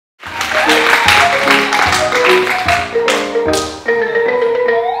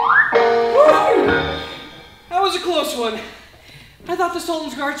thought the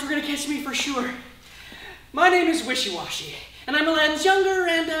Sultan's guards were going to catch me for sure. My name is Wishee Washee, and I'm Aladdin's younger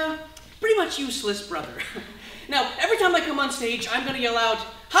and pretty much useless brother. Now, every time I come on stage, I'm going to yell out,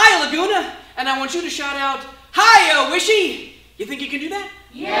 "Hi, Laguna!" And I want you to shout out, "Hi, Wishee!" You think you can do that?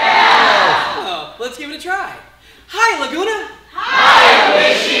 Yeah! Oh, let's give it a try. Hi, Laguna! Hi,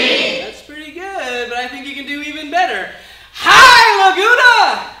 Wishee! That's pretty good, but I think you can do even better. Hi,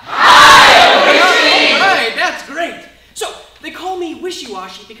 Laguna! Hi, Wishee! All right, that's great. So, they call me Wishee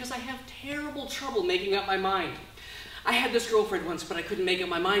Washee because I have terrible trouble making up my mind. I had this girlfriend once, but I couldn't make up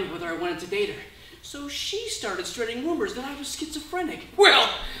my mind whether I wanted to date her. So she started spreading rumors that I was schizophrenic.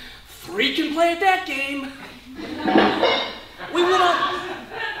 Well, 3 can play at that game. We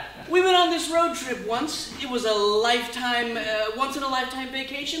went on this road trip once. It was a lifetime, once-in-a-lifetime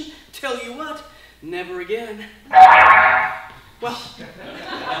vacation. Tell you what, never again. Well,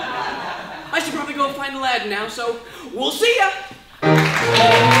 I should probably go find Aladdin now, so we'll see ya!